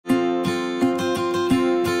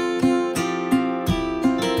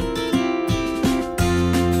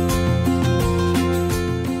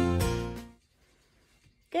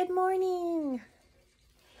morning.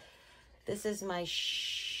 This is my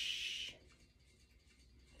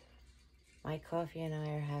My coffee and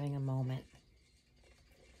I are having a moment.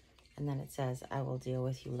 And then it says, I will deal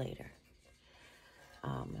with you later.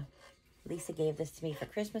 Lisa gave this to me for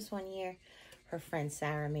Christmas one year. Her friend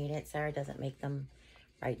Sarah made it. Sarah doesn't make them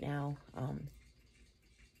right now.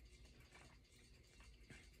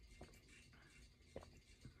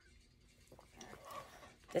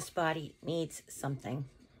 This body needs something.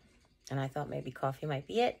 And I thought maybe coffee might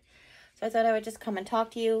be it. So I thought I would just come and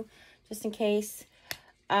talk to you just in case.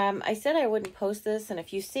 I said I wouldn't post this. And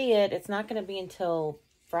if you see it, it's not going to be until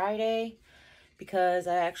Friday. Because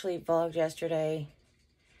I actually vlogged yesterday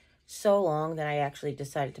so long that I actually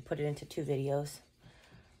decided to put it into 2 videos.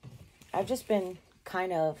 I've just been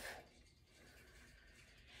kind of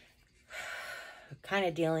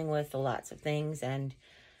dealing with lots of things, and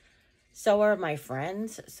so are my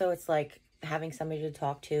friends. So it's like having somebody to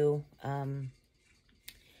talk to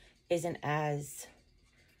isn't as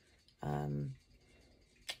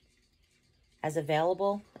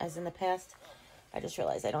available as in the past. I just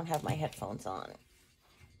realized I don't have my headphones on.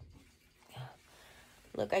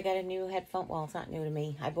 Look, I got a new headphone. Well, it's not new to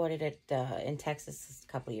me. I bought it at in Texas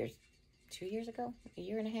a couple years, 2 years ago, a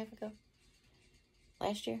year and a half ago,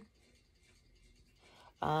 last year.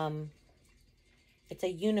 It's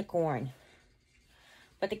a unicorn,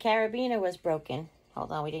 but the carabiner was broken.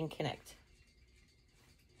 Hold on, we didn't connect.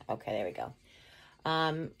 Okay, there we go.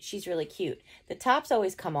 She's really cute. The tops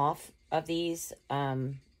always come off of these.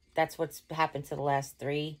 That's what's happened to the last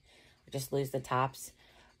 3. I just lose the tops.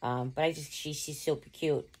 But she's super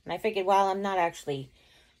cute. And I figured while I'm not actually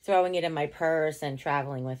throwing it in my purse and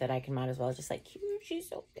traveling with it, I might as well just like, cute, she's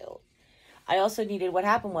so cute. I also needed, what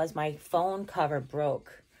happened was my phone cover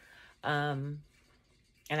broke. And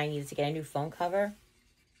I needed to get a new phone cover.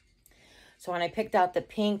 So when I picked out the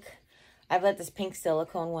pink, I've got this pink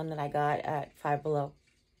silicone one that I got at Five Below.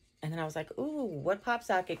 And then I was like, ooh, what pop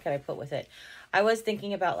socket could I put with it? I was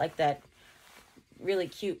thinking about like that really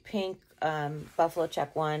cute pink buffalo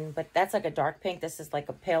check one, but that's like a dark pink. This is like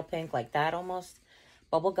a pale pink, like that almost.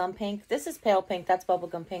 Bubblegum pink. This is pale pink. That's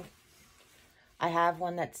bubblegum pink. I have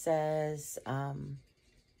one that says, oh,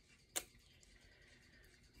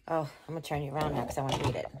 I'm going to turn you around now because I want to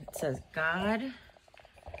read it. It says, God.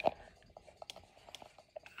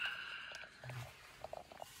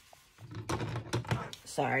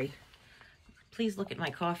 Sorry. Please look at my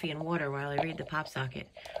coffee and water while I read the pop socket.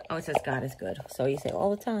 Oh, it says God is good. So you say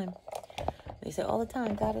all the time. You say all the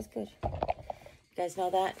time, God is good. You guys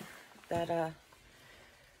know that?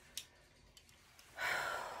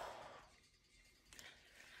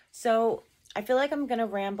 So I feel like I'm going to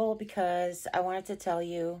ramble because I wanted to tell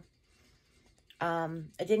you, I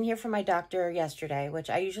didn't hear from my doctor yesterday, which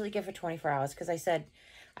I usually give for 24 hours because I said,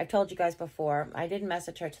 I've told you guys before, I didn't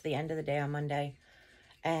message her till the end of the day on Monday.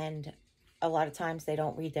 And a lot of times they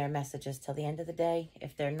don't read their messages till the end of the day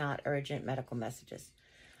if they're not urgent medical messages.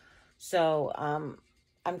 So I'm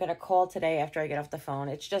going to call today after I get off the phone.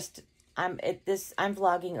 It's just, I'm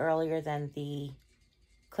vlogging earlier than the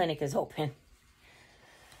clinic is open.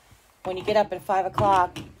 When you get up at 5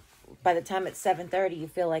 o'clock, by the time it's 7:30, you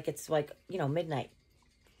feel like it's like, you know, midnight.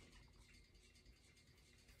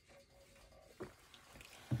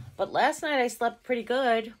 But last night I slept pretty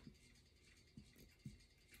good.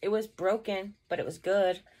 It was broken, but it was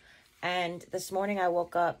good. And this morning I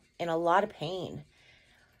woke up in a lot of pain.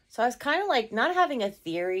 So I was kind of like not having a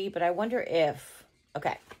theory, but I wonder if,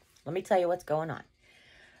 okay, let me tell you what's going on.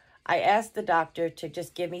 I asked the doctor to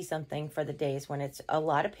just give me something for the days when it's a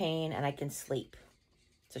lot of pain and I can sleep.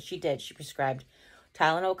 So she did. She prescribed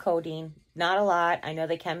Tylenol, codeine. Not a lot. I know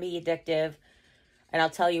they can be addictive. And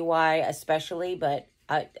I'll tell you why especially, but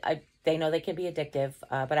they know they can be addictive.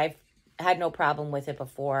 But I've had no problem with it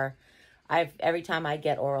before. Every time I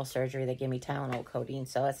get oral surgery, they give me Tylenol, codeine.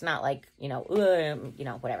 So it's not like,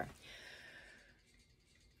 whatever.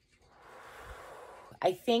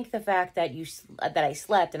 I think the fact that I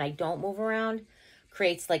slept and I don't move around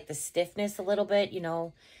creates like the stiffness a little bit,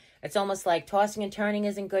 It's almost like tossing and turning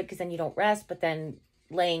isn't good because then you don't rest, but then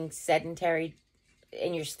laying sedentary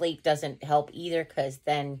in your sleep doesn't help either because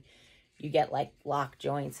then you get like locked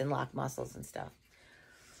joints and locked muscles and stuff.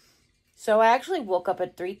 So I actually woke up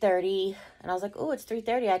at 3:30 and I was like, oh, it's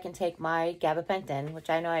 3:30. I can take my gabapentin, which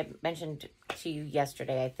I know I mentioned to you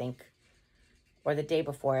yesterday, I think, or the day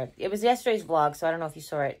before. It was yesterday's vlog, so I don't know if you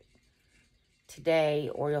saw it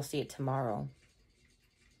today or you'll see it tomorrow.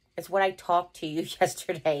 It's what I talked to you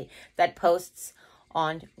yesterday that posts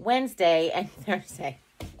on Wednesday and Thursday.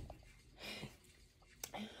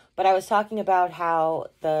 But I was talking about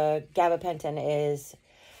how the gabapentin is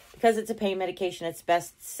because it's a pain medication, it's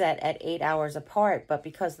best set at 8 hours apart. But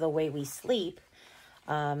because of the way we sleep,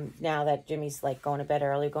 now that Jimmy's like going to bed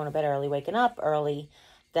early, waking up early,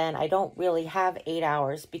 then I don't really have 8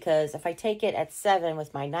 hours, because if I take it at 7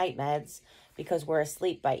 with my night meds, because we're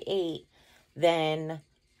asleep by 8, then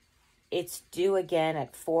it's due again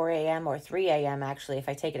at 4 a.m. or 3 a.m. actually, if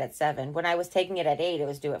I take it at 7. When I was taking it at 8, it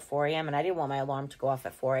was due at 4 a.m. and I didn't want my alarm to go off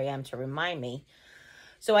at 4 a.m. to remind me.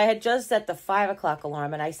 So I had just set the 5 o'clock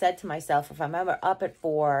alarm, and I said to myself, if I'm ever up at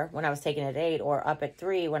 4 when I was taking it at 8, or up at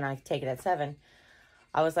 3 when I take it at 7,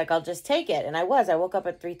 I was like, I'll just take it. And I woke up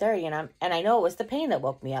at 3:30, and I know it was the pain that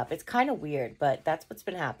woke me up. It's kind of weird, but that's what's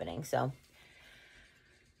been happening. So,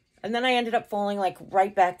 and then I ended up falling like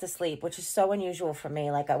right back to sleep, which is so unusual for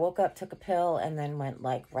me. Like I woke up, took a pill, and then went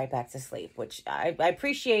like right back to sleep, which I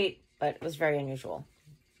appreciate, but it was very unusual.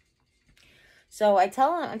 So I'm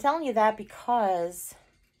telling you that because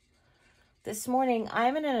this morning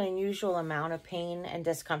I'm in an unusual amount of pain and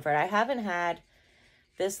discomfort. I haven't had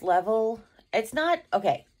this level. It's not,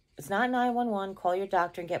 okay, it's not 911, call your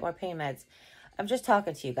doctor and get more pain meds. I'm just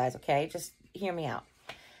talking to you guys, okay? Just hear me out.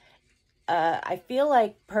 I feel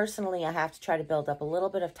like, personally, I have to try to build up a little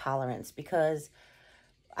bit of tolerance, because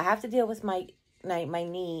I have to deal with my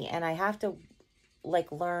knee, and I have to,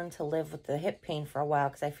 like, learn to live with the hip pain for a while,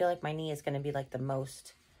 because I feel like my knee is going to be, like, the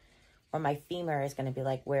most, or my femur is going to be,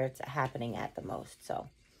 like, where it's happening at the most, so.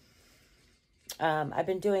 I've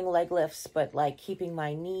been doing leg lifts, but like keeping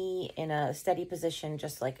my knee in a steady position,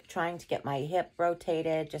 just like trying to get my hip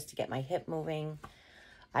rotated, just to get my hip moving.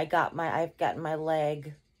 I've gotten my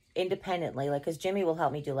leg independently, like, because Jimmy will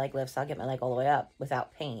help me do leg lifts. I'll get my leg all the way up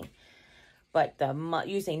without pain. But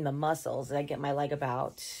using the muscles, I get my leg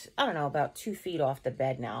about 2 feet off the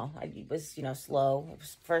bed now. It was, slow.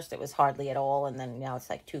 First it was hardly at all, and then now it's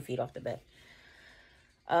like 2 feet off the bed.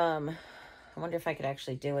 I wonder if I could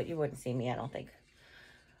actually do it. You wouldn't see me, I don't think.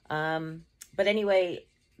 But anyway,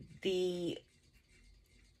 the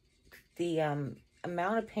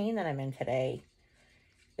amount of pain that I'm in today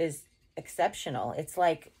is exceptional. It's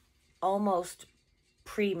like almost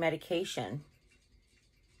pre-medication.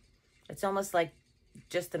 It's almost like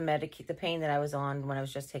just the pain that I was on when I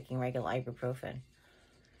was just taking regular ibuprofen.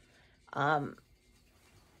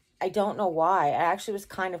 I don't know why. I actually was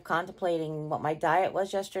kind of contemplating what my diet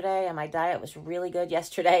was yesterday, and my diet was really good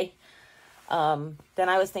yesterday. Then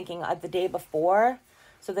I was thinking the day before.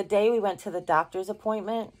 So the day we went to the doctor's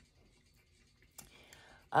appointment,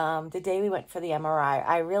 the day we went for the MRI,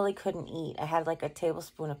 I really couldn't eat. I had like a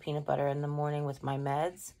tablespoon of peanut butter in the morning with my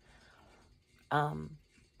meds.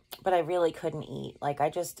 But I really couldn't eat. Like I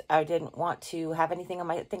didn't want to have anything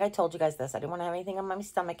on I think I told you guys this. I didn't want to have anything on my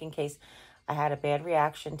stomach in case I had a bad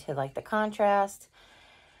reaction to like the contrast.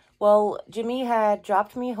 Well, Jimmy had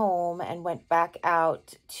dropped me home and went back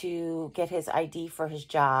out to get his ID for his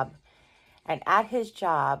job. And at his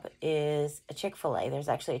job is a Chick-fil-A. There's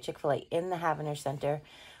actually a Chick-fil-A in the Havner Center,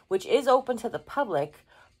 which is open to the public,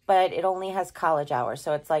 but it only has college hours.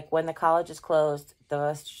 So it's like when the college is closed,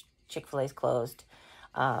 the Chick-fil-A is closed.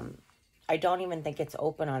 I don't even think it's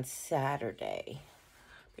open on Saturday.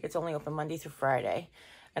 I think it's only open Monday through Friday,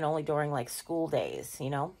 and only during like school days,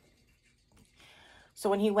 So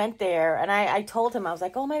when he went there, and I told him, I was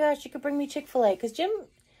like, oh my gosh, you could bring me Chick-fil-A. Because Jim,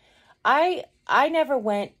 I never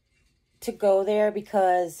went to go there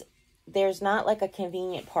because there's not like a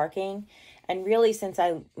convenient parking. And really, since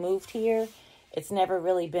I moved here, it's never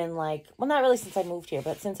really been like, well, not really since I moved here,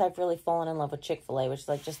 but since I've really fallen in love with Chick-fil-A, which is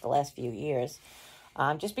like just the last few years.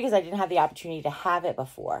 Just because I didn't have the opportunity to have it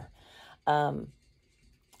before. The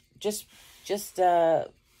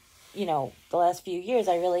last few years,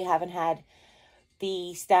 I really haven't had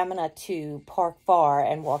the stamina to park far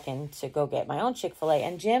and walk in to go get my own Chick-fil-A.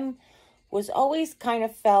 And Jim was always kind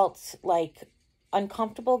of felt like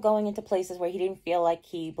uncomfortable going into places where he didn't feel like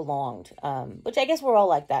he belonged. Which I guess we're all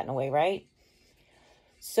like that in a way, right?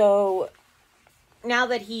 So now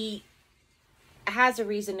that he has a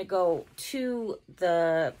reason to go to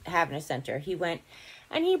the Havner Center, he went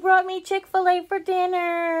and he brought me Chick-fil-A for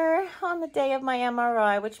dinner on the day of my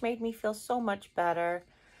MRI, which made me feel so much better.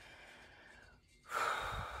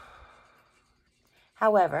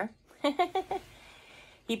 However,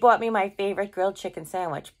 he bought me my favorite grilled chicken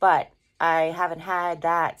sandwich, but I haven't had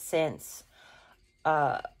that since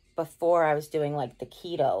before I was doing like the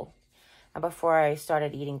keto and before I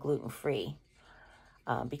started eating gluten-free.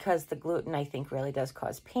 Because the gluten, I think, really does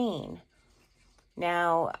cause pain.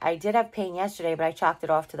 Now, I did have pain yesterday, but I chalked it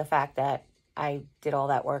off to the fact that I did all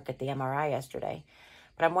that work at the MRI yesterday.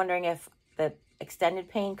 But I'm wondering if the extended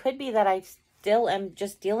pain could be that I still am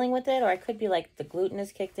just dealing with it, or I could be like the gluten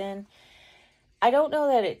is kicked in. I don't know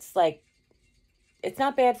that it's like, it's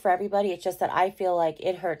not bad for everybody. It's just that I feel like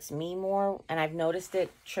it hurts me more, and I've noticed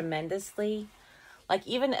it tremendously. Like,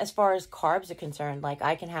 even as far as carbs are concerned, like,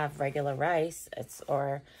 I can have regular rice,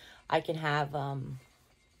 or I can have,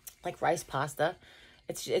 like, rice pasta.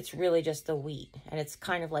 It's really just the wheat. And it's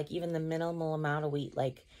kind of like even the minimal amount of wheat.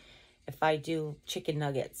 Like, if I do chicken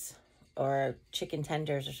nuggets or chicken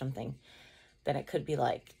tenders or something, then it could be,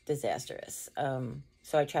 like, disastrous.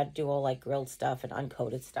 So I try to do all, like, grilled stuff and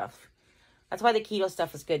uncoated stuff. That's why the keto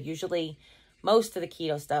stuff is good. Usually, most of the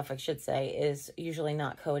keto stuff, I should say, is usually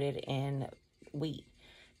not coated in wheat.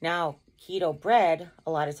 Now, keto bread,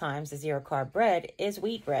 a lot of times, the zero-carb bread, is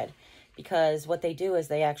wheat bread. Because what they do is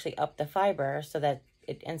they actually up the fiber so that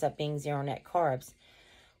it ends up being zero net carbs.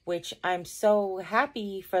 Which I'm so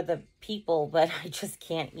happy for the people, but I just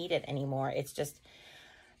can't eat it anymore. It's just,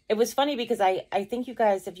 it was funny because I think you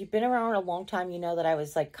guys, if you've been around a long time, you know that I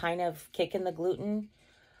was, like, kind of kicking the gluten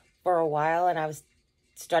for a while, and I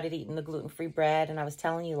started eating the gluten-free bread, and I was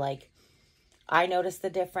telling you, like, I noticed the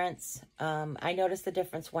difference. I noticed the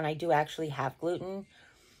difference when I do actually have gluten.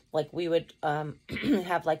 Like, we would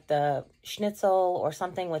have, like, the schnitzel or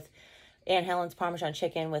something with Aunt Helen's Parmesan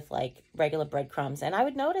chicken with, like, regular breadcrumbs, and I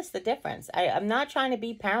would notice the difference. I'm not trying to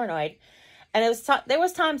be paranoid, and there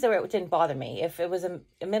was times where it didn't bother me. If it was a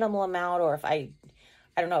minimal amount, or if I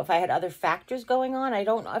don't know, if I had other factors going on. I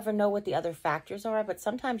don't ever know what the other factors are, but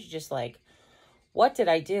sometimes you're just like, what did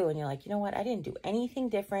I do? And you're like, you know what? I didn't do anything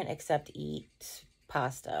different except eat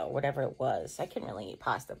pasta or whatever it was. I couldn't really eat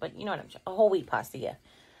pasta, but you know what I'm saying? A whole wheat pasta, yeah.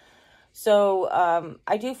 So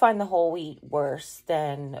I do find the whole wheat worse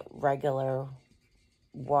than regular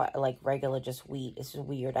just wheat. It's just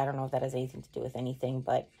weird. I don't know if that has anything to do with anything,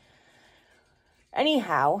 but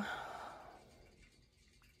anyhow,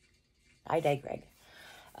 I digress.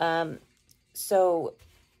 So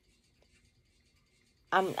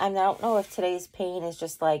I don't know if today's pain is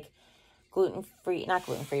just like not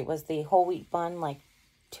gluten-free, was the whole wheat bun like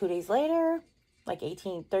 2 days later, like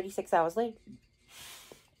 36 hours later,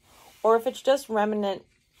 or if it's just remnants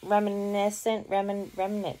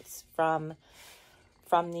from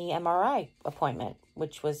the MRI appointment,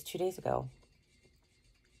 which was 2 days ago.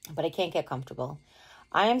 But I can't get comfortable.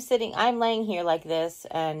 I'm laying here like this,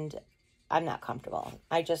 and I'm not comfortable.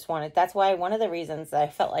 That's why one of the reasons that I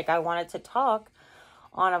felt like I wanted to talk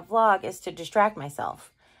on a vlog is to distract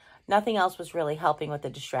myself. Nothing else was really helping with the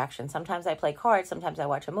distraction. Sometimes I play cards, sometimes I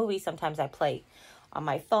watch a movie, sometimes I play on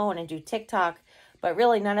my phone and do TikTok, but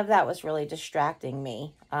really none of that was really distracting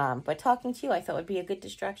me. But talking to you, I thought would be a good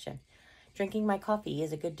distraction. Drinking my coffee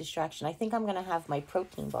is a good distraction. I think I'm going to have my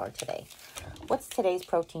protein bar today. What's today's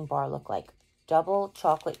protein bar look like? Double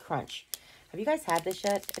chocolate crunch. Have you guys had this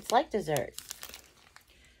yet? It's like dessert.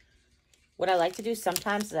 What I like to do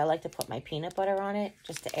sometimes is I like to put my peanut butter on it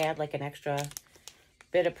just to add like an extra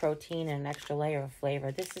bit of protein and an extra layer of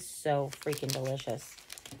flavor. This is so freaking delicious.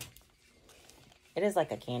 It is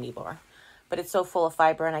like a candy bar, but it's so full of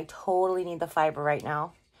fiber, and I totally need the fiber right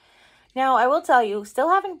now. Now, I will tell you, still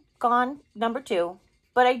haven't gone number 2,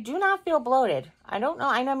 but I do not feel bloated. I don't know.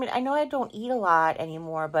 I know I don't eat a lot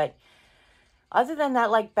anymore, but other than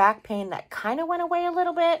that, like, back pain, that kind of went away a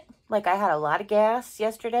little bit. Like, I had a lot of gas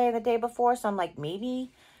yesterday and the day before, so I'm like,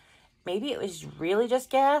 maybe it was really just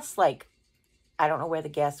gas. Like, I don't know where the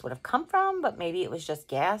gas would have come from, but maybe it was just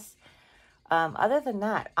gas. Other than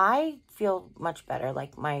that, I feel much better.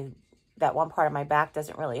 Like, that one part of my back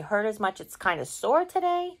doesn't really hurt as much. It's kind of sore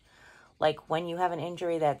today, like when you have an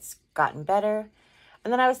injury that's gotten better.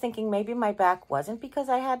 And then I was thinking maybe my back wasn't because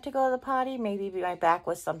I had to go to the potty. Maybe my back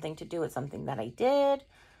was something to do with something that I did.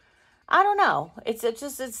 I don't know. It's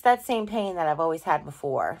that same pain that I've always had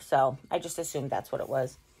before. So I just assumed that's what it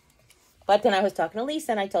was. But then I was talking to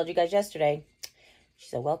Lisa, and I told you guys yesterday. She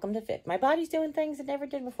said, welcome to 50. My body's doing things it never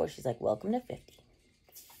did before. She's like, welcome to 50.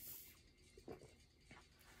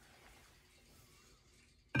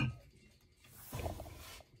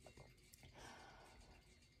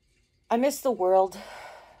 I miss the world.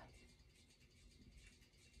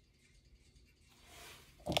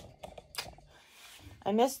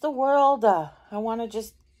 I miss the world. I want to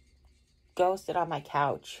just go sit on my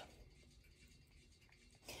couch.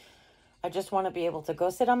 I just want to be able to go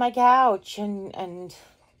sit on my couch and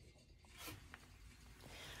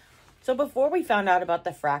so before we found out about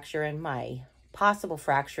the possible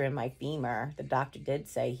fracture in my femur, the doctor did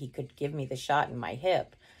say he could give me the shot in my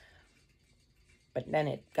hip. But then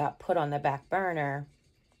it got put on the back burner.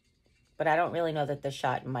 But I don't really know that the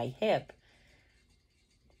shot in my hip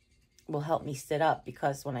will help me sit up,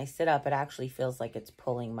 because when I sit up, it actually feels like it's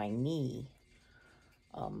pulling my knee.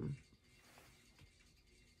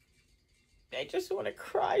 I just want to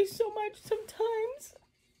cry so much sometimes.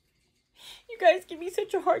 You guys give me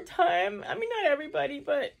such a hard time. I mean, not everybody,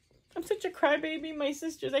 but I'm such a crybaby. My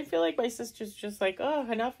sisters, I feel like my sisters just like,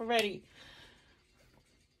 oh, enough already.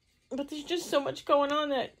 But there's just so much going on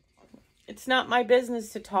that it's not my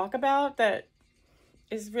business to talk about that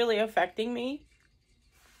is really affecting me.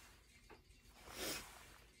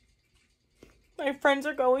 My friends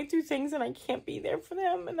are going through things and I can't be there for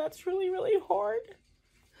them, and that's really, really hard.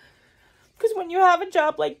 Because when you have a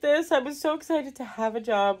job like this, I was so excited to have a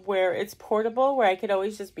job where it's portable, where I could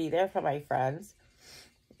always just be there for my friends.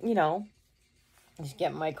 You know, just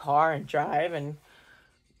get in my car and drive and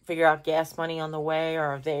figure out gas money on the way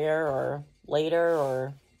or there or later,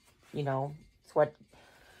 or, you know, it's what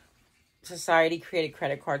society created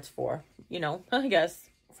credit cards for, you know, I guess,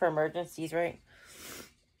 for emergencies, right?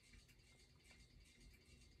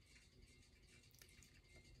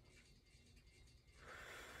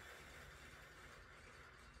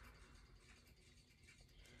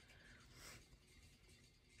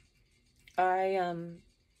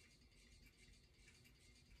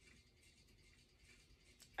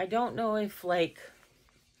 I don't know if, like,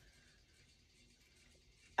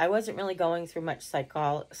 I wasn't really going through much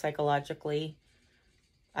psychologically.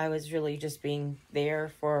 I was really just being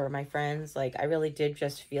there for my friends. Like, I really did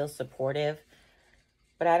just feel supportive.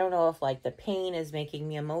 But I don't know if, like, the pain is making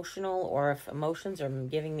me emotional or if emotions are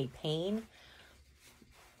giving me pain.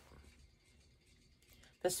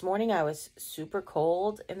 This morning I was super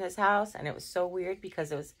cold in this house, and it was so weird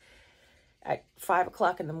because it was at 5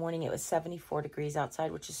 o'clock in the morning. It was 74 degrees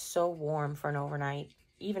outside, which is so warm for an overnight,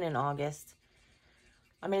 even in August.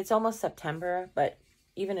 I mean, it's almost September, but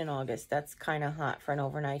even in August, that's kind of hot for an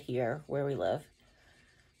overnight here where we live.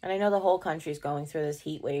 And I know the whole country's going through this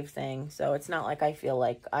heat wave thing, so it's not like I feel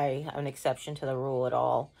like I have an exception to the rule at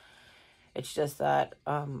all. It's just that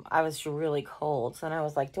I was really cold. So then I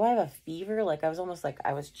was like, do I have a fever? Like, I was almost like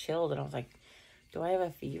I was chilled, and I was like, do I have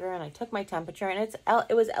a fever? And I took my temperature, and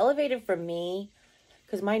it was elevated for me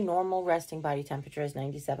because my normal resting body temperature is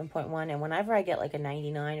 97.1. And whenever I get like a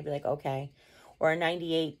 99, I'd be like, okay. Or a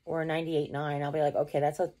 98 or a 98.9, I'll be like, okay,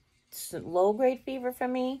 that's a low grade fever for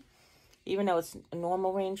me, even though it's a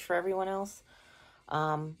normal range for everyone else.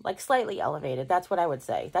 Like slightly elevated. That's what I would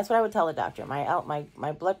say. That's what I would tell the doctor. My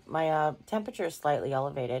temperature is slightly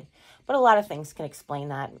elevated, but a lot of things can explain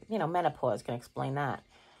that. You know, menopause can explain that.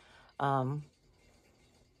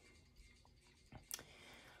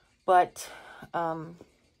 But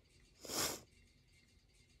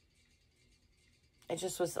it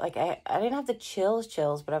just was like, I didn't have the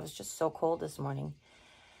chills, but I was just so cold this morning.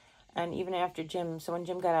 And even after when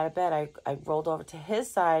Jim got out of bed, I rolled over to his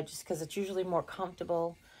side just because it's usually more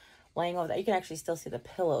comfortable laying over there. You can actually still see the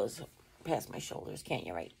pillows past my shoulders, can't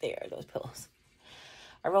you? Right there, those pillows.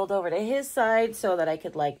 I rolled over to his side so that I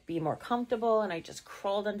could, like, be more comfortable, and I just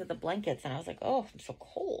crawled under the blankets, and I was like, oh, I'm so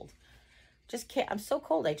cold. I'm so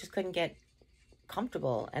cold, I just couldn't get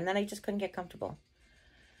comfortable, and then I just couldn't get comfortable.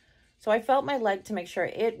 So I felt my leg to make sure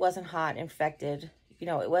it wasn't hot, infected. You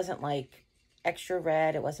know, it wasn't, like, extra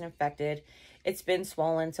red. It wasn't infected. It's been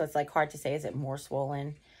swollen, so it's, like, hard to say, is it more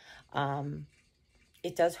swollen?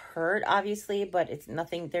 It does hurt, obviously, but it's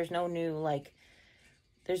nothing. There's no new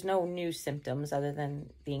symptoms other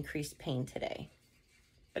than the increased pain today.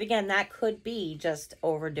 But again, that could be just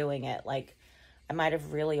overdoing it. Like, I might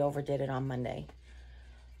have really overdid it on Monday.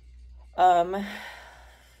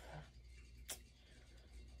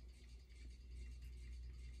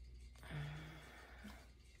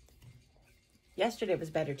 Yesterday was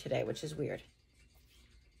better today, which is weird.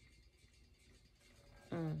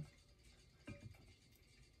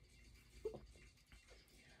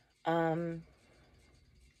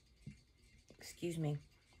 Excuse me.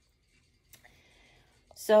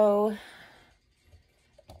 So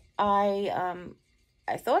I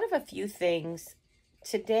thought of a few things.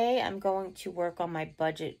 Today I'm going to work on my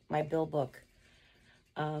budget, my bill book,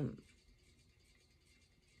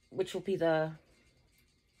 which will be the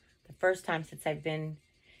first time since I've been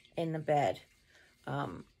in the bed.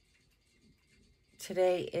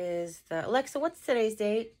 Today is Alexa, what's today's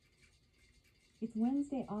date? It's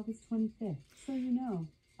Wednesday, August 25th. So you know,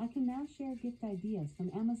 I can now share gift ideas from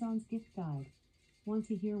Amazon's gift guide. Want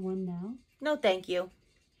to hear one now? No, thank you.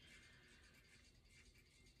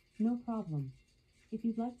 No problem. If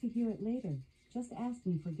you'd like to hear it later, just ask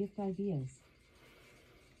me for gift ideas.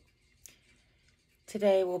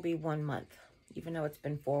 Today will be 1 month. Even though it's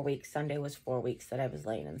been 4 weeks. Sunday was 4 weeks that I was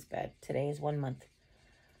laying in bed. Today is 1 month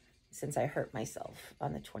since I hurt myself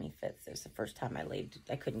on the 25th. It was the first time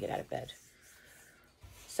I couldn't get out of bed.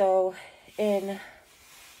 So in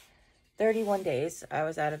 31 days, I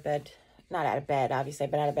was out of bed not out of bed, obviously.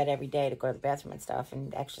 I've been out of bed every day to go to the bathroom and stuff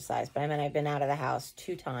and exercise. But I mean, I've been out of the house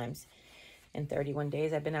 2 times. In 31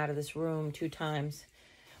 days, I've been out of this room 2 times.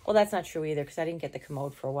 Well, that's not true either because I didn't get the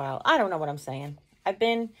commode for a while. I don't know what I'm saying. I've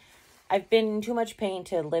been in too much pain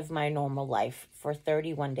to live my normal life for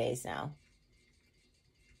 31 days now.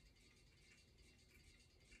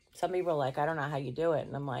 Some people are like, I don't know how you do it.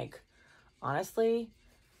 And I'm like, honestly,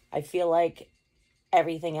 I feel like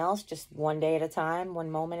everything else, just one day at a time,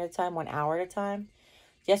 one moment at a time, 1 hour at a time.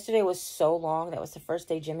 Yesterday was so long. That was the first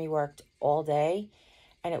day Jimmy worked all day.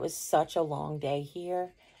 And it was such a long day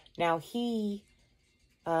here. Now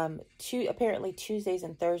apparently Tuesdays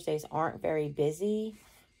and Thursdays aren't very busy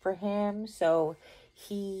for him. So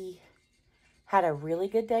he had a really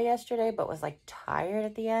good day yesterday, but was like tired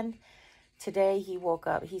at the end. Today he woke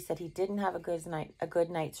up. He said he didn't have a good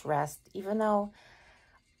night's rest, even though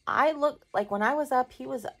I looked like when I was up, he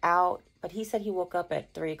was out, but he said he woke up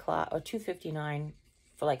at 3 o'clock or 2:59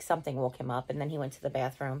 for like something woke him up. And then he went to the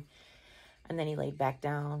bathroom and then he laid back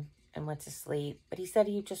down and went to sleep. But he said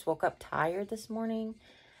he just woke up tired this morning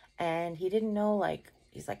and he didn't know, like,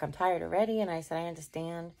 he's like, I'm tired already. And I said, I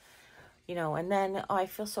understand, and then I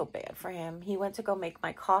feel so bad for him. He went to go make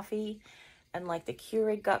my coffee and like the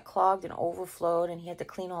Keurig got clogged and overflowed and he had to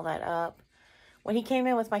clean all that up. When he came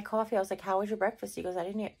in with my coffee, I was like, how was your breakfast? He goes, I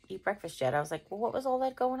didn't eat breakfast yet. I was like, well, what was all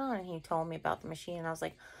that going on? And he told me about the machine. And I was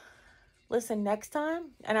like, listen, next time,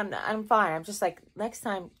 and I'm fine. I'm just like, next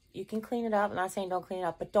time you can clean it up. I'm not saying don't clean it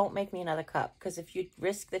up, but don't make me another cup. Because if you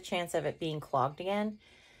risk the chance of it being clogged again,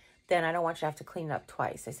 then I don't want you to have to clean it up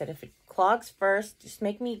twice. I said, if it clogs first, just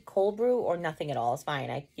make me cold brew or nothing at all. It's fine.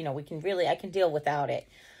 I can deal without it.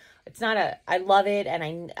 It's not I love it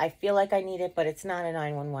and I feel like I need it, but it's not a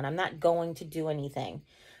 911. I'm not going to do anything.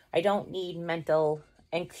 I don't need mental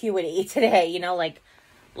acuity today, like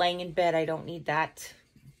laying in bed. I don't need that.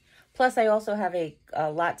 Plus, I also have a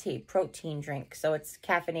latte protein drink, so it's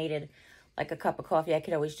caffeinated like a cup of coffee. I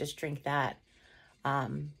could always just drink that.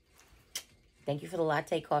 Thank you for the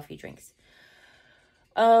latte coffee drinks.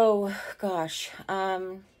 Oh, gosh.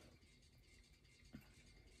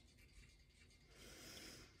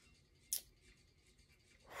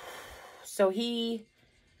 So he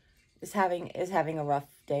is having a rough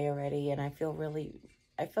day already, and I feel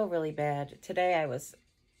really bad. Today it was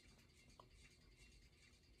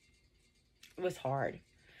hard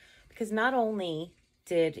because not only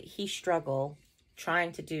did he struggle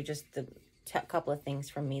trying to do just the couple of things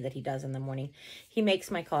from me that he does in the morning. He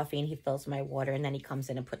makes my coffee and he fills my water, and then he comes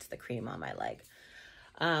in and puts the cream on my leg.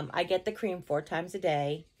 I get the cream 4 times a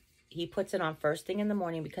day. He puts it on first thing in the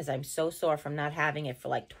morning because I'm so sore from not having it for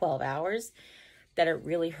like 12 hours that it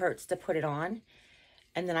really hurts to put it on.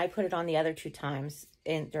 And then I put it on the other 2 times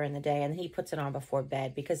during the day, and he puts it on before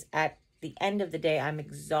bed because at the end of the day, I'm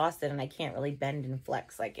exhausted and I can't really bend and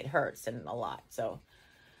flex. Like, it hurts and a lot.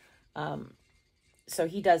 So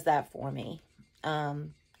he does that for me.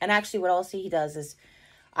 And actually what else he does is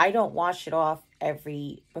I don't wash it off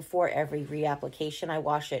before every reapplication. I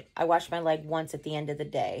wash my leg once at the end of the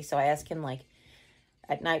day. So I ask him, like,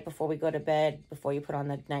 at night before we go to bed, before you put on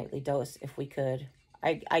the nightly dose, if we could.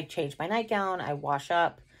 I change my nightgown, I wash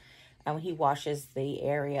up, and he washes the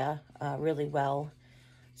area really well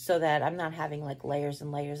so that I'm not having like layers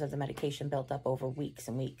and layers of the medication built up over weeks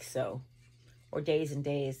and weeks. Or days and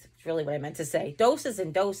days. It's really what I meant to say. Doses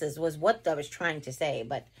and doses was what I was trying to say,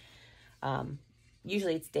 but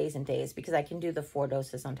usually it's days and days because I can do the 4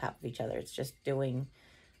 doses on top of each other. It's just doing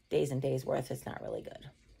days and days worth. It's not really good.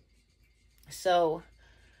 So,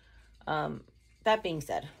 that being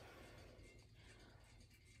said,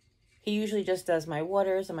 he usually just does my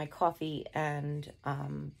waters and my coffee and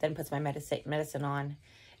then puts my medicine on.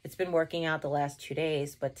 It's been working out the last 2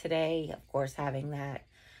 days, but today, of course, having that,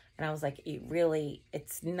 and I was like,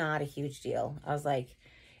 it's not a huge deal. I was like,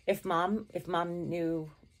 if mom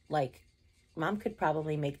knew, like, mom could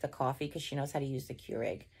probably make the coffee because she knows how to use the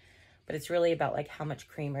Keurig. But it's really about, like, how much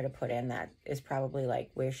creamer to put in. That is probably,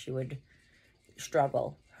 like, where she would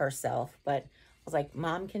struggle herself. But I was like,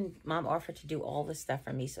 mom offered to do all this stuff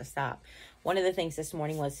for me, so stop. One of the things this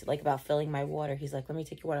morning was, like, about filling my water. He's like, let me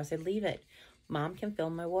take your water. I said, leave it. Mom can fill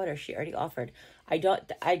my water. She already offered.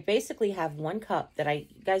 I basically have 1 cup that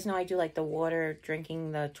you guys know I do like the water,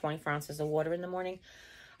 drinking the 24 ounces of water in the morning.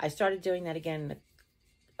 I started doing that again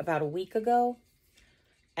about a week ago.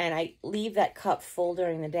 And I leave that cup full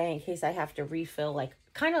during the day in case I have to refill, like,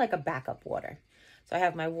 kind of like a backup water. So I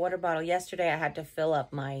have my water bottle. Yesterday I had to fill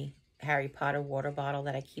up my Harry Potter water bottle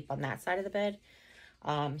that I keep on that side of the bed.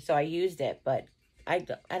 So I used it, but I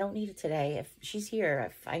don't need it today. If she's here,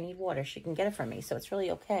 if I need water, she can get it from me. So it's really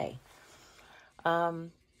okay.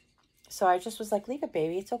 So I just was like, leave it,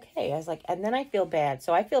 baby. It's okay. I was like, and then I feel bad.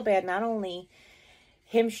 So I feel bad, not only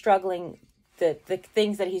him struggling, the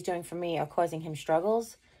things that he's doing for me are causing him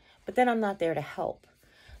struggles, but then I'm not there to help.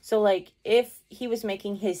 So like if he was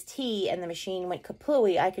making his tea and the machine went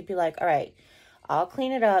kaplooey, I could be like, all right, I'll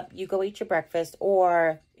clean it up. You go eat your breakfast.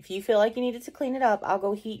 Or if you feel like you needed to clean it up, I'll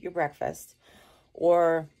go heat your breakfast.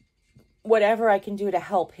 Or whatever I can do to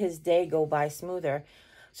help his day go by smoother.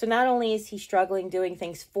 So not only is he struggling doing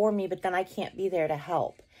things for me, but then I can't be there to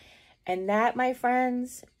help. And that, my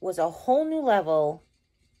friends, was a whole new level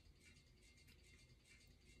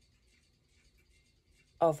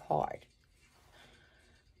of hard.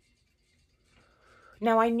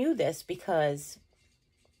 Now, I knew this because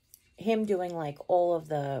him doing like all of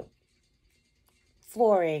the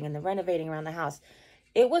flooring and the renovating around the house,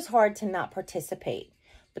 it was hard to not participate.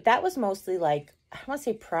 But that was mostly like, I don't want to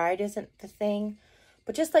say pride isn't the thing,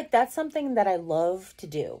 but just like that's something that I love to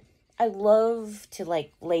do. I love to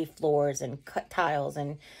like lay floors and cut tiles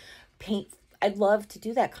and paint. I love to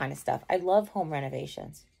do that kind of stuff. I love home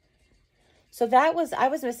renovations. So I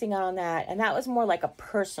was missing out on that. And that was more like a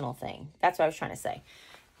personal thing. That's what I was trying to say.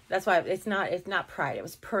 That's why it's not pride. It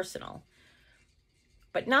was personal.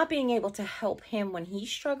 But not being able to help him when he's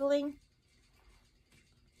struggling,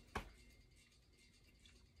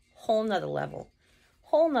 whole nother level.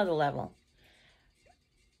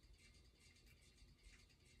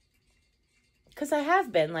 Because I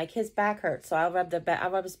have been, like, his back hurts, so I'll rub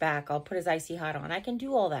his back, I'll put his icy hot on. I can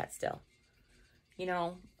do all that still. You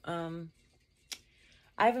know,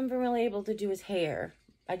 I haven't been really able to do his hair.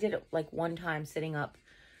 I did it like one time sitting up,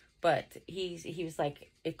 but he was like,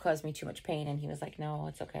 it caused me too much pain, and he was like, no,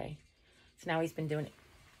 it's okay. So now he's been doing it.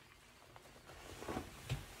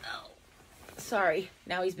 Oh, sorry.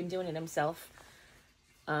 Now he's been doing it himself.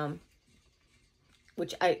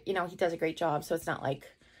 Which he does a great job, so it's not like,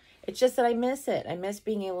 it's just that I miss it. I miss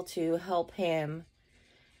being able to help him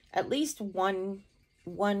at least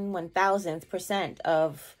 1,000%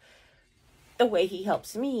 of the way he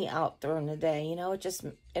helps me out during the day. You know, it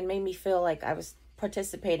made me feel like I was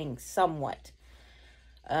participating somewhat.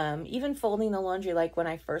 Even folding the laundry, like when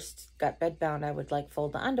I first got bedbound, I would like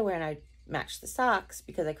fold the underwear and I'd match the socks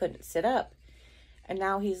because I couldn't sit up. And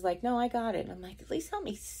now he's like, no, I got it. I'm like, at least help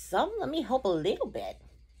me some. Let me help a little bit.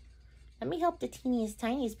 Let me help the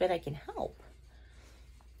tiniest bit I can help.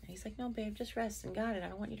 And he's like, no, babe, just rest and got it. I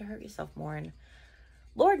don't want you to hurt yourself more. And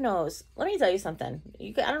Lord knows, let me tell you something.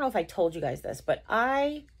 I don't know if I told you guys this, but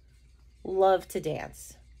I love to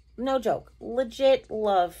dance. No joke. Legit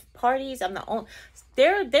love parties. I'm the only...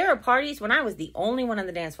 There are parties when I was the only one on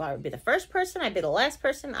the dance floor. I would be the first person. I'd be the last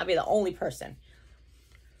person. I'd be the only person.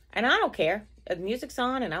 And I don't care. If the music's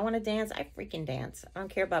on and I want to dance, I freaking dance. I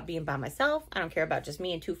don't care about being by myself. I don't care about just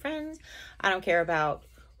me and two friends. I don't care about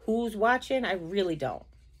who's watching. I really don't.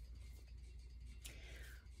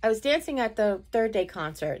 I was dancing at the third day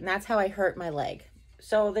concert, and that's how I hurt my leg.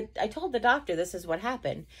 So I told the doctor this is what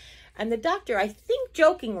happened. And the doctor, I think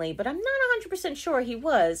jokingly, but I'm not 100% sure he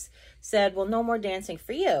was, said, well, no more dancing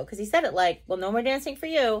for you. Because he said it like, well, no more dancing for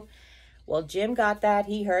you. Well, Jim got that.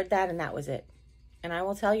 He heard that, and that was it. And I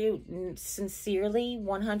will tell you sincerely,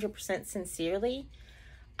 100% sincerely,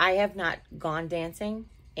 I have not gone dancing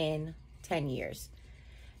in 10 years.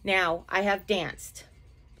 Now, I have danced.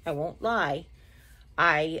 I won't lie.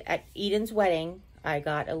 At Eden's wedding, I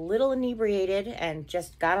got a little inebriated and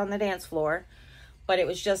just got on the dance floor. But it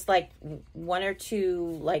was just like one or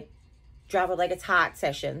two, like, drop it like it's hot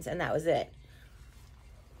sessions, and that was it.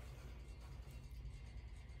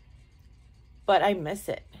 But I miss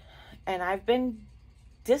it. And I've been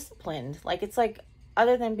disciplined. Like, it's like,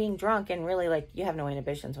 other than being drunk, and really, like, you have no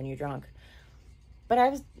inhibitions when you're drunk.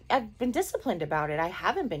 But I've been disciplined about it. I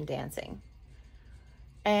haven't been dancing.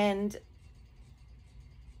 And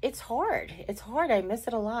it's hard. It's hard. I miss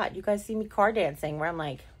it a lot. You guys see me car dancing where I'm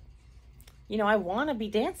like, you know, I want to be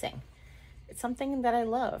dancing. It's something that I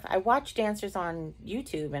love. I watch dancers on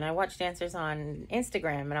YouTube and I watch dancers on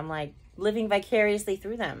Instagram, and I'm like living vicariously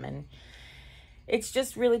through them. And it's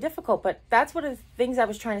just really difficult. But that's one of the things I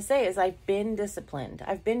was trying to say is I've been disciplined.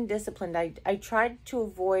 I tried to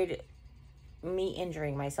avoid me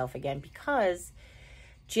injuring myself again, because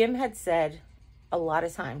Jim had said a lot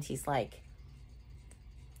of times, he's like,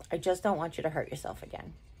 I just don't want you to hurt yourself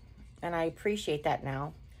again. And I appreciate that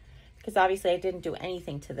now. Because obviously I didn't do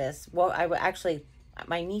anything to this. Well,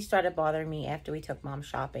 my knee started bothering me after we took Mom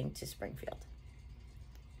shopping to Springfield.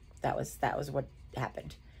 That was what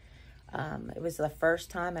happened. It was the first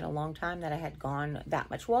time in a long time that I had gone that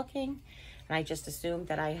much walking. And I just assumed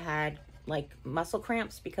that I had like muscle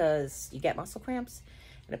cramps, because you get muscle cramps.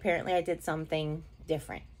 And apparently I did something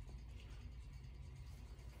different.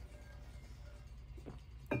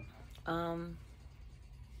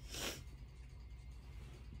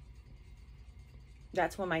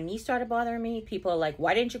 That's when my knee started bothering me. People are like,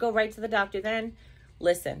 why didn't you go right to the doctor then?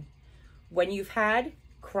 Listen, when you've had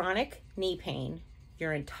chronic knee pain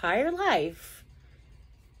your entire life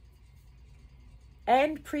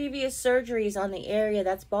and previous surgeries on the area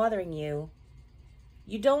that's bothering you,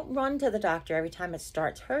 you don't run to the doctor every time it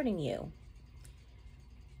starts hurting you.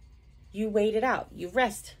 You wait it out. You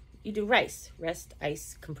rest. You do rest,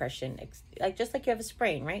 ice, compression, like just like you have a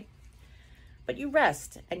sprain, right? But you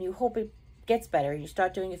rest and you hope it gets better. You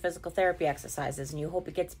start doing your physical therapy exercises and you hope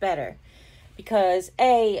it gets better. Because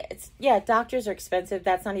doctors are expensive.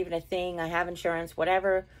 That's not even a thing. I have insurance,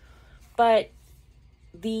 whatever. But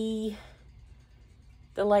the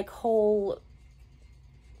like whole,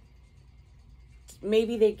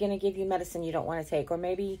 maybe they're going to give you medicine you don't want to take, or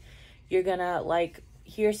maybe you're going to like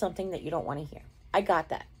hear something that you don't want to hear. I got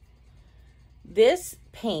that. This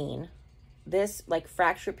pain, this like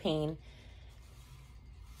fracture pain,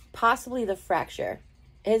 possibly the fracture,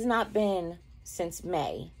 has not been since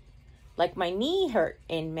May. Like my knee hurt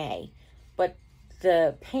in May, but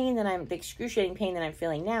the excruciating pain that I'm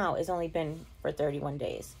feeling now has only been for 31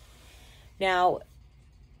 days. Now,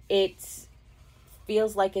 it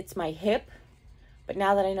feels like it's my hip, but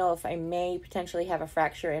now that I know if I may potentially have a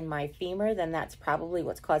fracture in my femur, then that's probably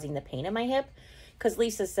what's causing the pain in my hip. Because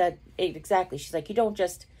Lisa said it exactly. She's like, you don't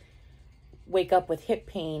just wake up with hip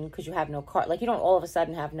pain because you have no you don't all of a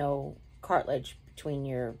sudden have no cartilage between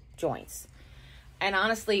your joints. And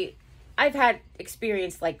honestly, I've had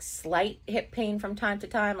experienced like slight hip pain from time to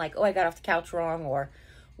time, like, oh, I got off the couch wrong or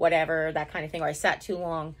whatever, that kind of thing, or I sat too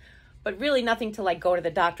long, but really nothing to like go to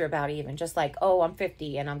the doctor about, even just like, oh, I'm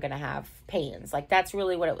 50 and I'm going to have pains. Like that's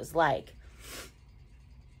really what it was like.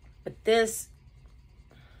 But this,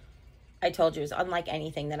 I told you, is unlike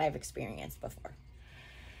anything that I've experienced before.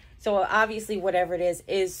 So obviously whatever it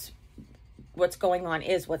is what's going on,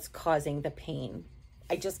 is what's causing the pain.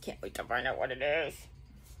 I just can't wait to find out what it is.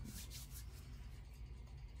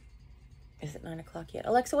 Is it 9 o'clock yet?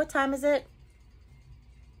 Alexa, what time is it?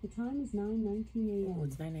 The time is 9:19 a.m. Oh,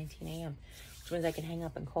 it's 9:19 a.m. Which means I can hang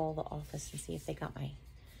up and call the office and see if they got my...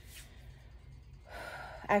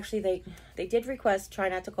 Actually, they did request try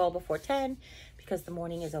not to call before 10 because the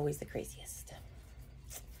morning is always the craziest.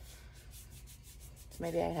 So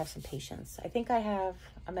maybe I have some patience. I think I have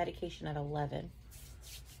a medication at 11.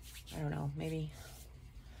 I don't know, maybe.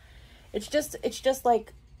 It's just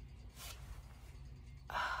like...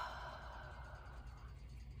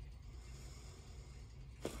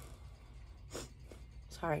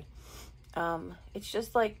 Sorry. It's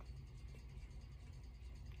just like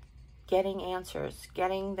getting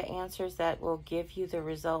the answers that will give you the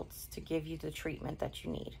results to give you the treatment that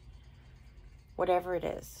you need. Whatever it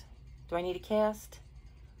is. Do I need a cast?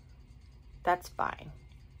 That's fine.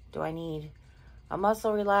 Do I need a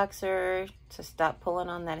muscle relaxer to stop pulling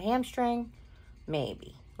on that hamstring?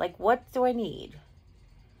 Maybe. Like, what do I need?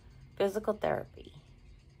 Physical therapy.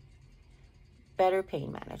 Better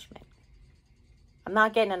pain management. I'm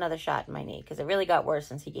not getting another shot in my knee because it really got worse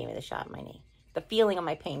since he gave me the shot in my knee. The feeling of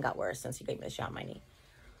my pain got worse since he gave me the shot in my knee.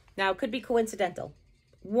 Now, it could be coincidental.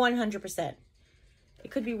 100%.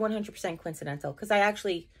 It could be 100% coincidental because I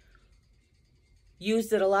actually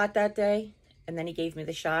used it a lot that day and then he gave me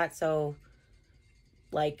the shot. So,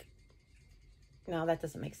 like, no, that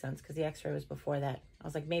doesn't make sense because the x-ray was before that. I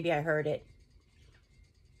was like, maybe I heard it.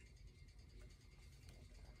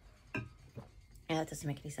 Yeah, that doesn't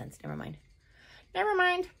make any sense. Never mind. Never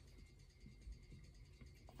mind.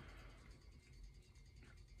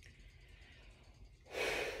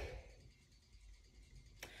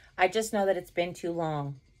 I just know that it's been too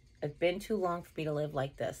long. It's been too long for me to live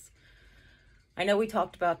like this. I know we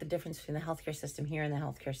talked about the difference between the healthcare system here and the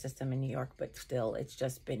healthcare system in New York, but still, it's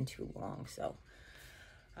just been too long. So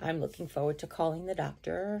I'm looking forward to calling the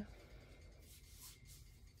doctor.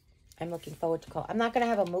 I'm looking forward to I'm not going to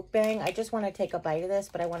have a mukbang. I just want to take a bite of this,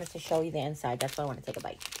 but I wanted to show you the inside. That's why I want to take a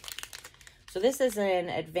bite. So this is an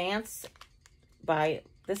Advance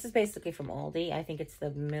this is basically from Aldi. I think it's the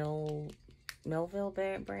Millville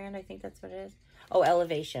brand. I think that's what it is. Oh,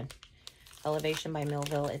 Elevation. Elevation by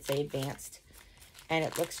Millville. It's a Advanced. And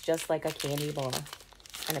it looks just like a candy bar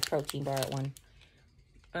and a protein bar at one.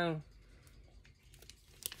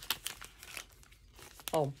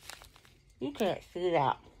 Oh, you can't see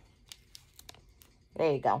that.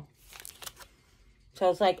 There you go. So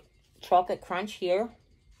it's like chocolate crunch here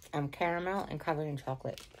and caramel and covered in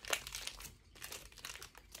chocolate.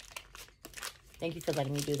 Thank you for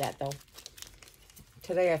letting me do that, though.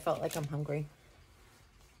 Today I felt like I'm hungry.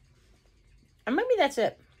 And maybe that's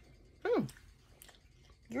it.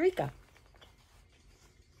 Eureka.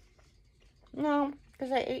 No,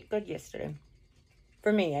 because I ate good yesterday.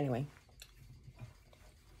 For me, anyway.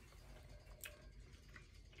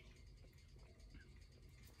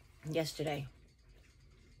 Yesterday,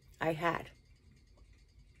 I had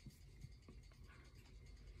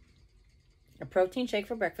a protein shake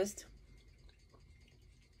for breakfast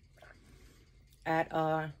at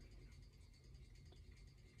 12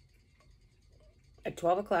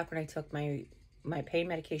 o'clock when I took my pain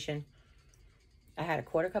medication. I had a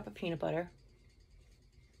quarter cup of peanut butter.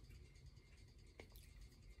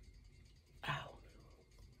 Ow.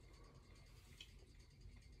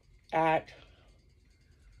 At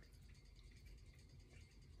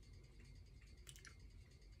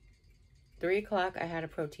 3 o'clock, I had a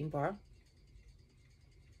protein bar.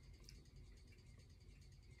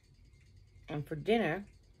 And for dinner,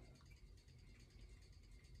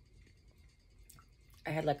 I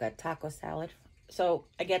had like a taco salad. So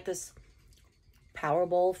I get this Power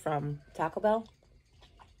Bowl from Taco Bell.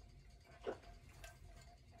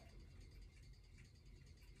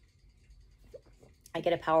 I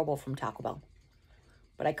get a Power Bowl from Taco Bell,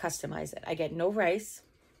 but I customize it. I get no rice.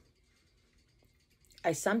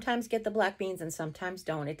 I sometimes get the black beans and sometimes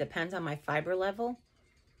don't. It depends on my fiber level.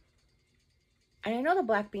 And I know the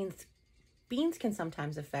black beans can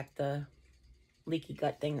sometimes affect the leaky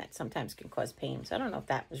gut thing that sometimes can cause pain. So I don't know if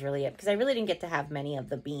that was really it, because I really didn't get to have many of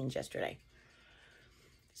the beans yesterday.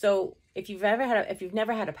 So if you've never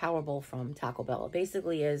had a Power Bowl from Taco Bell, it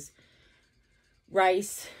basically is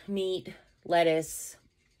rice, meat, lettuce.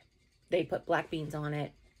 They put black beans on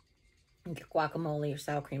it. You get guacamole or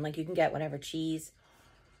sour cream. Like, you can get whatever cheese.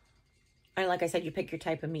 And like I said, you pick your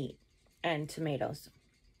type of meat and tomatoes.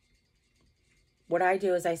 What I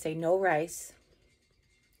do is I say no rice.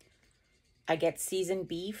 I get seasoned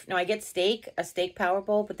beef. No, I get a steak Power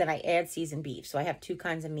Bowl, but then I add seasoned beef. So I have two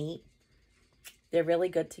kinds of meat. They're really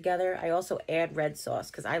good together. I also add red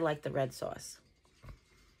sauce because I like the red sauce.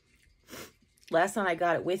 Last time I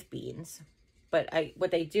got it with beans. But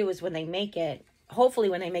what they do is when they make it, hopefully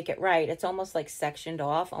when they make it right, it's almost like sectioned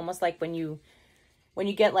off. Almost like when you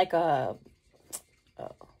get like a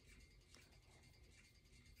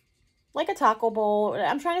taco bowl.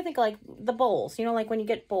 I'm trying to think like the bowls. You know, like when you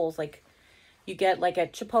get bowls, like you get like a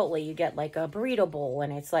Chipotle, you get like a burrito bowl,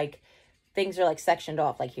 and it's like things are like sectioned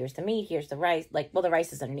off. Like, here's the meat, here's the rice. Like, well, the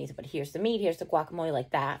rice is underneath it, but here's the meat, here's the guacamole,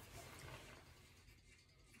 like that.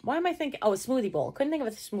 Why am I thinking? Oh, a smoothie bowl. Couldn't think of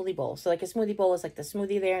a smoothie bowl. So like a smoothie bowl is like the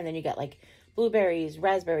smoothie there, and then you get like blueberries,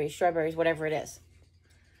 raspberries, strawberries, whatever it is.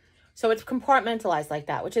 So it's compartmentalized like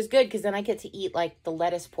that, which is good because then I get to eat like the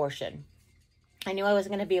lettuce portion. I knew I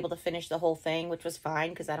wasn't going to be able to finish the whole thing, which was fine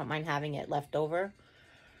because I don't mind having it left over.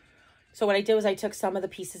 So what I did was I took some of the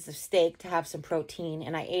pieces of steak to have some protein,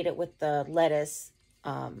 and I ate it with the lettuce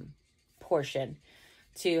portion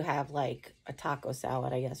to have like a taco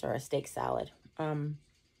salad, I guess, or a steak salad. And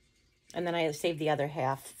then I saved the other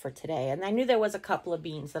half for today. And I knew there was a couple of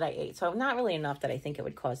beans that I ate, so not really enough that I think it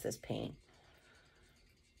would cause this pain.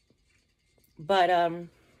 But I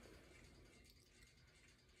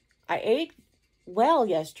ate well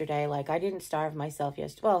yesterday. Like, I didn't starve myself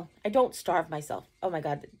yesterday. Well, I don't starve myself. Oh my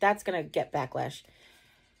God, that's going to get backlash.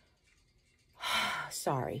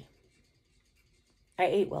 Sorry. I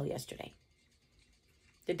ate well yesterday.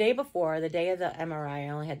 The day before, the day of the MRI, I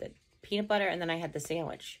only had the peanut butter, and then I had the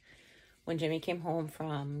sandwich. When Jimmy came home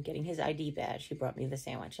from getting his ID badge, he brought me the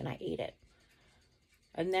sandwich, and I ate it.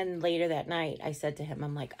 And then later that night, I said to him,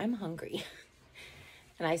 I'm like, I'm hungry.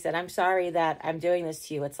 And I said, I'm sorry that I'm doing this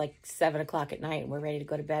to you. It's like 7 o'clock at night and we're ready to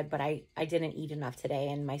go to bed, but I didn't eat enough today,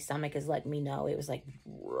 and my stomach is letting me know. It was like...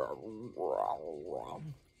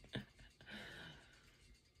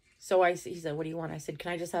 So he said, what do you want? I said,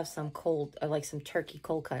 can I just have some like some turkey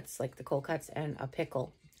cold cuts, like the cold cuts and a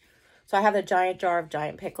pickle? So I have a giant jar of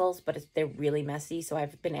giant pickles, but they're really messy. So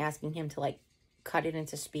I've been asking him to like cut it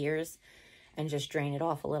into spears and just drain it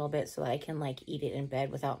off a little bit so that I can like eat it in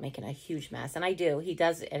bed without making a huge mess. And I do. He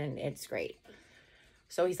does, and it's great.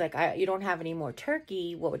 So he's like, you don't have any more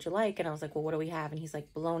turkey. What would you like? And I was like, well, what do we have? And he's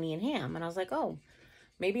like, bologna and ham. And I was like, oh,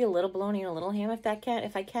 maybe a little bologna and a little ham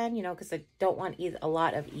if I can, you know, because I don't want a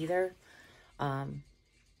lot of either.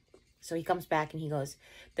 So he comes back and he goes,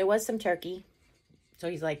 there was some turkey. So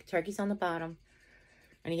he's like, turkey's on the bottom.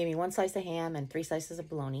 And he gave me 1 slice of ham and 3 slices of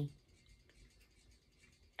bologna.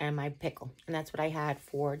 And my pickle. And that's what I had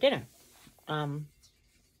for dinner. Like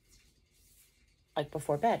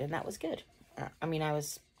before bed. And that was good. I mean, I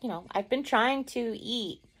was, you know, I've been trying to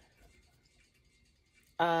eat.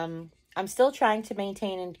 I'm still trying to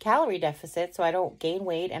maintain a calorie deficit so I don't gain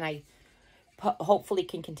weight. And I hopefully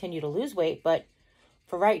can continue to lose weight. But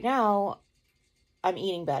for right now, I'm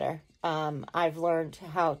eating better. I've learned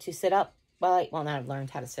how to sit up. Well, not I've learned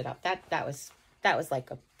how to sit up. That was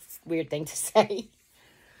like a weird thing to say.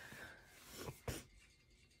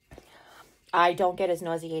 I don't get as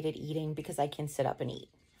nauseated eating because I can sit up and eat,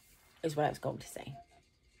 is what I was going to say.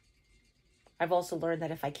 I've also learned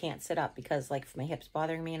that if I can't sit up because, like, if my hip's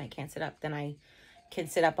bothering me and I can't sit up, then I can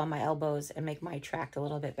sit up on my elbows and make my tract a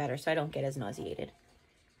little bit better so I don't get as nauseated.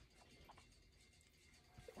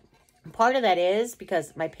 Part of that is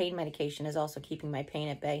because my pain medication is also keeping my pain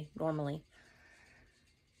at bay normally.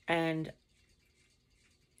 And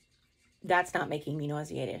that's not making me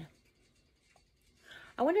nauseated.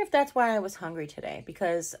 I wonder if that's why I was hungry today,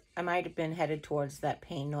 because I might have been headed towards that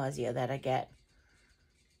pain nausea that I get.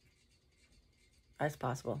 That's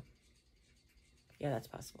possible. Yeah, that's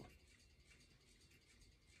possible.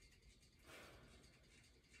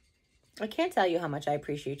 I can't tell you how much I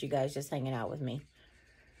appreciate you guys just hanging out with me.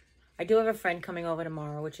 I do have a friend coming over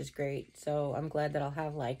tomorrow, which is great. So I'm glad that I'll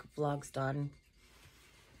have like vlogs done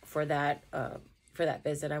for that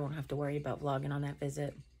visit. I won't have to worry about vlogging on that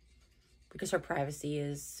visit because her privacy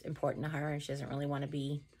is important to her and she doesn't really want to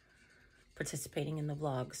be participating in the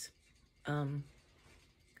vlogs.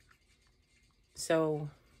 So,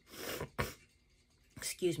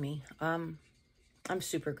 excuse me. I'm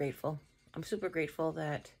super grateful. I'm super grateful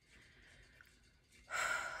that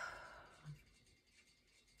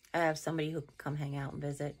I have somebody who can come hang out and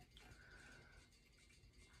visit.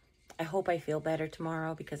 I hope I feel better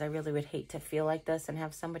tomorrow because I really would hate to feel like this and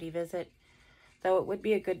have somebody visit. Though it would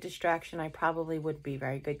be a good distraction, I probably would be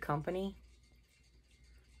very good company.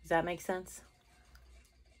 Does that make sense?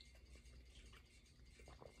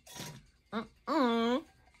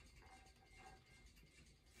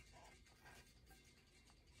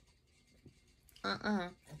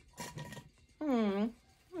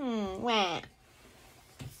 Wah.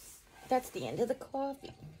 That's the end of the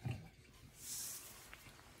coffee.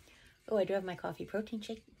 Oh, I do have my coffee protein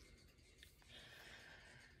shake.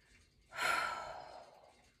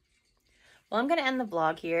 Well, I'm going to end the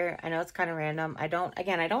vlog here. I know it's kind of random. I don't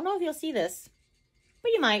know if you'll see this,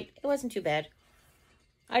 but you might. It wasn't too bad.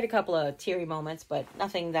 I had a couple of teary moments, but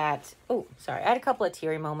nothing that... Oh, sorry. I had a couple of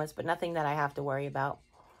teary moments, but nothing that I have to worry about.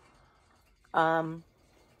 I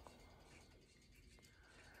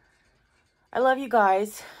love you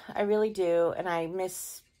guys. I really do. And I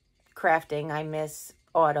miss crafting. I miss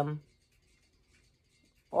autumn.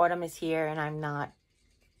 Autumn is here and I'm not.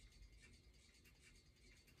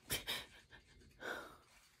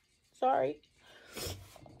 Sorry.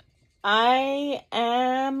 I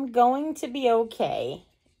am going to be okay.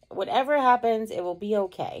 Whatever happens, it will be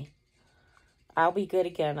okay. I'll be good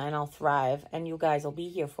again and I'll thrive and you guys will be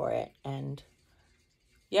here for it. And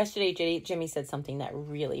yesterday, Jimmy said something that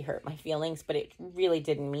really hurt my feelings, but it really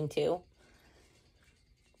didn't mean to.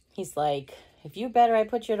 He's like, if you better I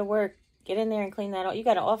put you to work, get in there and clean that out. You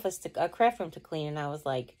got an office, a craft room to clean. And I was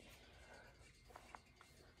like,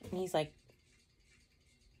 and he's like,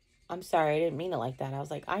 I'm sorry, I didn't mean it like that. I was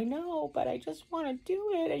like, I know, but I just want to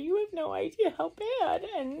do it. And you have no idea how bad.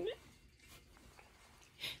 And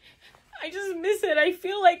I just miss it. I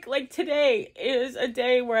feel like today is a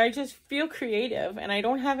day where I just feel creative and I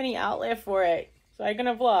don't have any outlet for it. So I'm going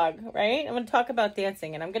to vlog, right? I'm going to talk about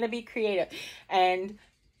dancing and I'm going to be creative. And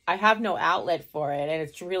I have no outlet for it and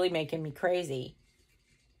it's really making me crazy.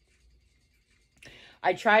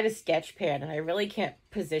 I tried a sketch pad and I really can't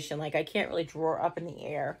position. Like I can't really draw up in the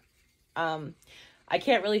air. I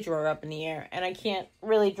can't really draw up in the air and I can't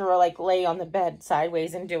really draw like lay on the bed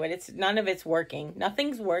sideways and do it. None of it's working.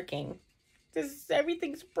 Nothing's working.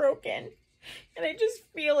 Everything's broken. And I just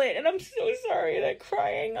feel it. And I'm so sorry that I'm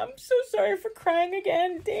crying. I'm so sorry for crying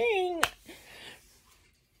again. Dang.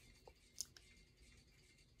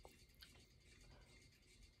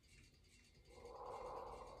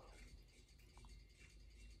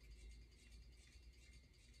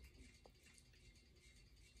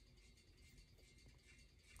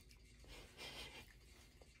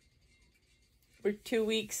 We're 2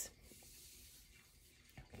 weeks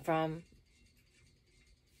from,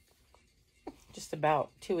 just about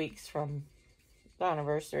 2 weeks from the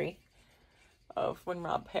anniversary of when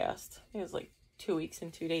Rob passed. It was like 2 weeks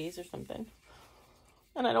and 2 days or something.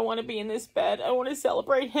 And I don't want to be in this bed. I want to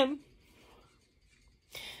celebrate him.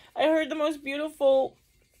 I heard the most beautiful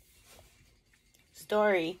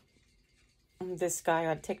story. This guy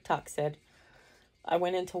on TikTok said, I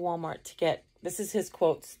went into Walmart to get, this is his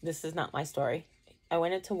quotes, this is not my story. I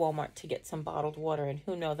went into Walmart to get some bottled water and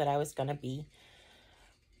who knew that I was going to be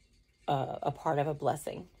a part of a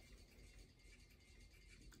blessing.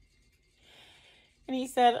 And he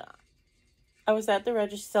said, I was at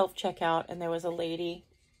the self-checkout, and there was a lady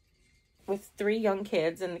with 3 young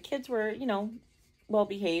kids, and the kids were, you know, well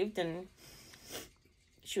behaved, and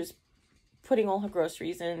she was putting all her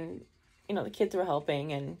groceries in. You know, the kids were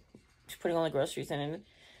helping, and she's putting all the groceries in, and as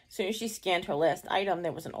soon as she scanned her last item,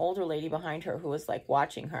 there was an older lady behind her who was like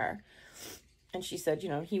watching her, and she said, you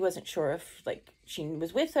know, he wasn't sure if like she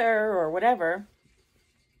was with her or whatever.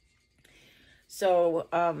 So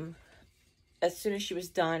as soon as she was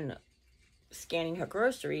done scanning her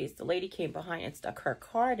groceries, the lady came behind and stuck her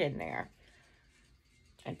card in there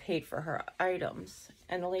and paid for her items.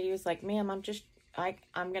 And the lady was like, ma'am, I'm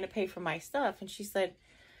going to pay for my stuff. And she said,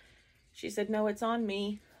 no, it's on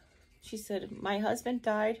me. She said, my husband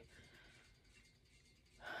died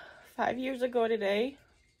 5 years ago today.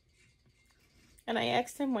 And I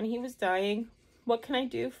asked him when he was dying, what can I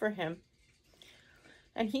do for him?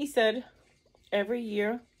 And he said, every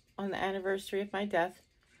year on the anniversary of my death,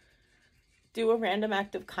 do a random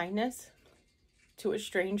act of kindness to a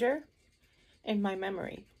stranger in my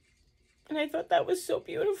memory. And I thought that was so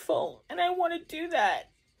beautiful. And I want to do that.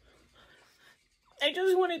 I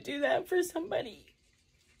just want to do that for somebody.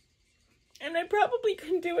 And I probably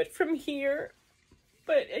can do it from here,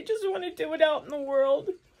 but I just want to do it out in the world.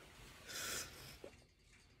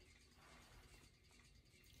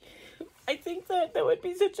 I think that would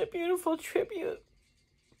be such a beautiful tribute.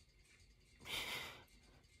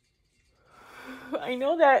 I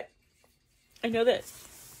know that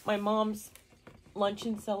my mom's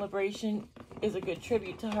luncheon celebration is a good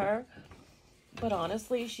tribute to her, but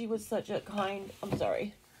honestly, she was such a I'm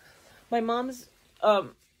sorry. My mom's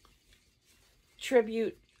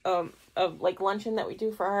tribute of like luncheon that we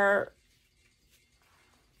do for her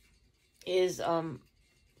is a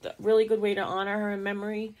really good way to honor her in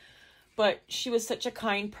memory. But she was such a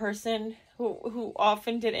kind person who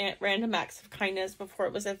often did random acts of kindness before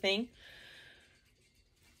it was a thing.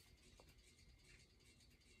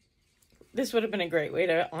 This would have been a great way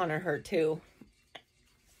to honor her too.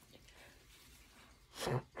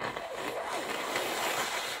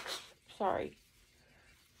 Sorry.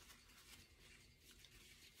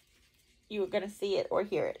 You were going to see it or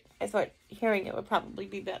hear it. I thought hearing it would probably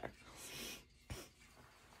be better.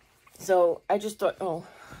 So I just thought, oh,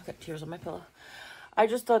 I got tears on my pillow. I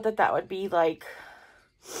just thought that would be like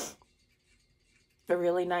a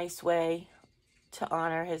really nice way to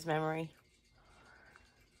honor his memory.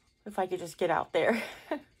 If I could just get out there.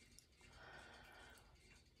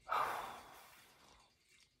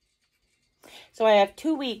 So I have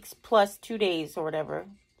 2 weeks plus 2 days or whatever.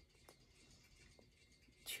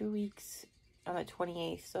 2 weeks on the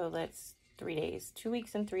 28th. So that's 3 days. 2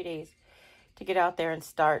 weeks and 3 days to get out there and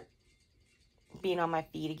start being on my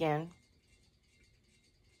feet again.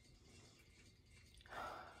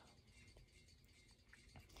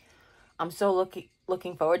 I'm so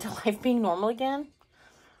looking forward to life being normal again.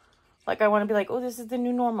 Like, I want to be like, oh, this is the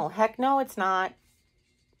new normal. Heck no, it's not.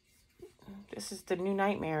 This is the new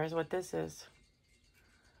nightmare is what this is.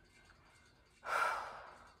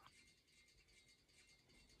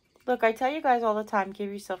 Look, I tell you guys all the time,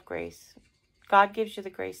 give yourself grace. God gives you the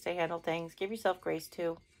grace to handle things. Give yourself grace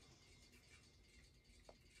too.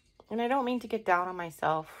 And I don't mean to get down on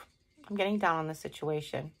myself. I'm getting down on the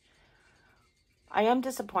situation. I am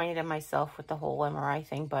disappointed in myself with the whole MRI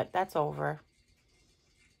thing, but that's over.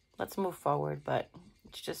 Let's move forward, but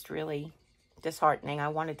it's just really disheartening. I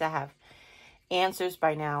wanted to have answers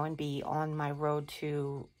by now and be on my road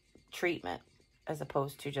to treatment as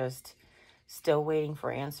opposed to just still waiting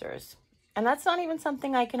for answers. And that's not even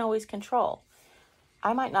something I can always control.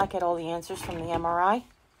 I might not get all the answers from the MRI.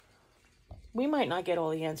 We might not get all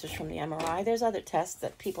the answers from the MRI. There's other tests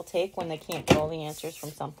that people take when they can't get all the answers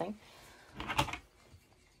from something.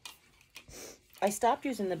 I stopped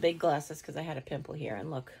using the big glasses because I had a pimple here.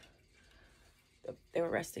 And look, they were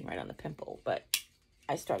resting right on the pimple. But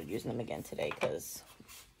I started using them again today because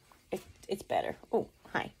it's better. Oh,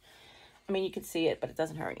 hi. I mean, you can see it, but it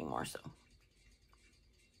doesn't hurt anymore, so.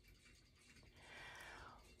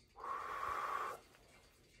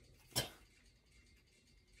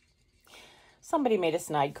 Somebody made a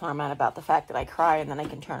snide comment about the fact that I cry and then I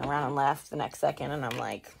can turn around and laugh the next second, and I'm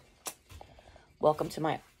like, welcome to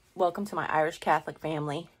my Irish Catholic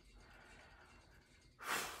family.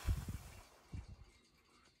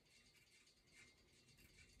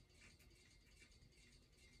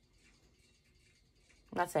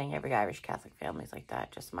 I'm not saying every Irish Catholic family is like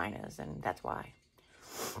that, just mine is, and that's why.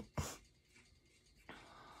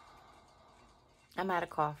 I'm out of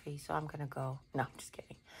coffee, so I'm going to go. No, just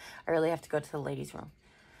kidding. I really have to go to the ladies' room.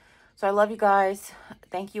 So I love you guys.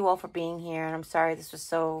 Thank you all for being here. And I'm sorry this was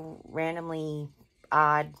so randomly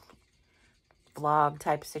odd. vlog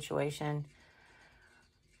type situation.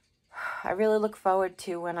 I really look forward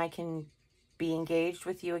to when I can be engaged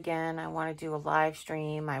with you again. I want to do a live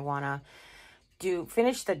stream. I want to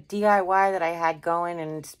finish the DIY that I had going,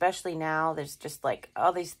 and especially now there's just like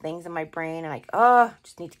all these things in my brain, and like, oh,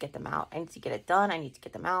 just need to get them out. I need to get it done. I need to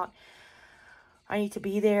get them out. I need to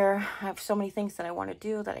be there. I have so many things that I want to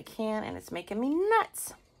do that I can't, and it's making me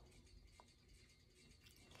nuts.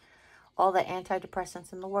 All the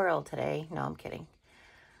antidepressants in the world today. No, I'm kidding.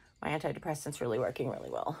 My antidepressant's really working really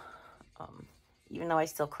well. Even though I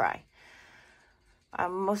still cry.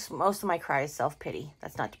 Most of my cry is self-pity.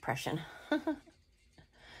 That's not depression.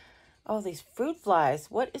 Oh, these fruit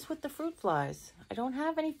flies. What is with the fruit flies? I don't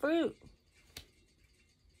have any fruit.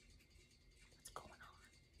 What's going on?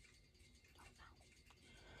 I don't know.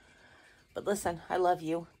 But listen, I love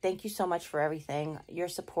you. Thank you so much for everything. Your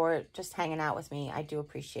support, just hanging out with me. I do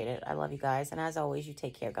appreciate it. I love you guys. And as always, you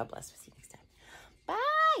take care. God bless. We'll see you next time.